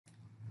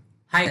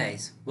Hi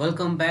guys,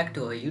 welcome back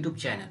to our YouTube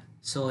channel.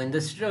 So in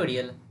this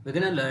tutorial, we're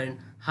gonna learn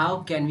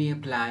how can we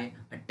apply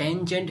a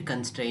tangent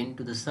constraint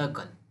to the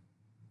circle.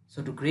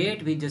 So to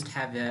create, we just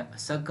have a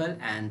circle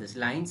and these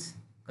lines,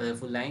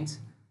 colorful lines.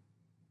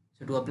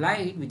 So to apply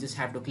it, we just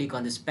have to click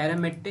on this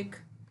parametric,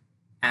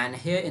 and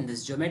here in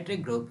this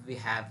geometric group, we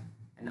have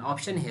an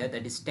option here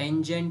that is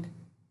tangent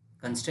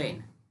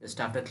constraint. Just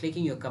after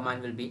clicking, your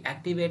command will be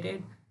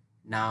activated.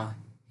 Now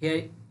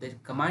here the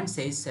command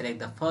says select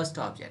the first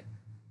object.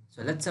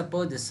 So let's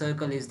suppose the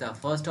circle is the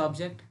first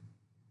object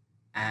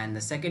and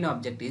the second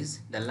object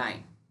is the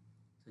line.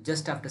 So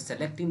just after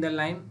selecting the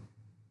line,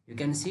 you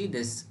can see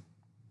this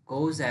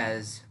goes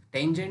as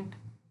tangent,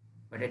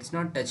 but it's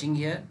not touching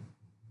here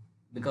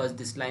because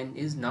this line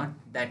is not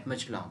that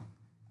much long.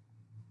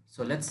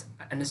 So let's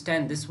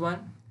understand this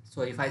one.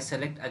 So if I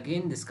select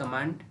again this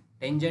command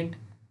tangent,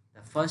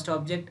 the first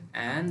object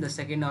and the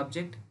second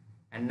object,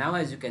 and now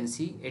as you can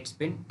see, it's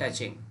been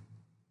touching.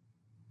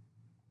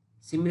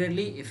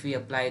 Similarly, if we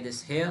apply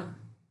this here,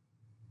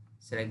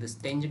 select this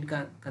tangent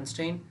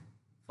constraint,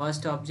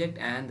 first object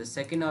and the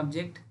second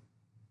object,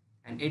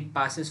 and it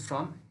passes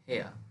from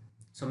here.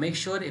 So make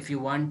sure if you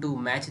want to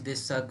match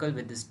this circle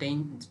with this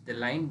the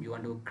line, you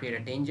want to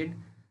create a tangent,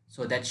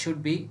 so that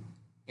should be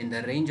in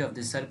the range of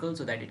this circle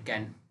so that it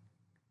can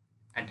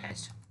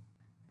attach.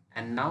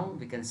 And now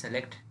we can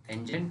select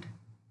tangent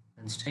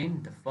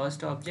constraint, the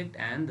first object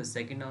and the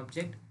second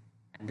object,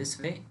 and this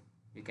way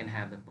you can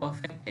have the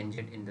perfect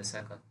tangent in the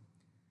circle.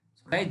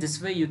 So guys,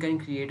 this way you can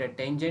create a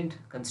tangent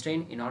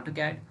constraint in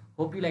Autocad.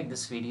 Hope you like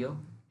this video.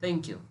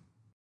 Thank you.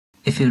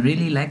 If you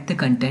really like the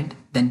content,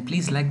 then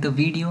please like the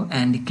video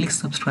and click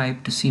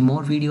subscribe to see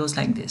more videos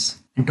like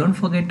this. And don't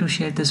forget to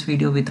share this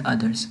video with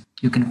others.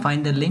 You can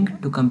find the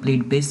link to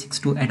complete basics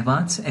to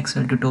advanced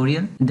Excel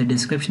tutorial in the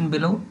description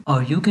below,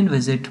 or you can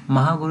visit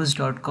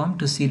mahagurus.com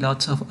to see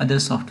lots of other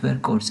software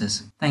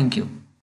courses. Thank you.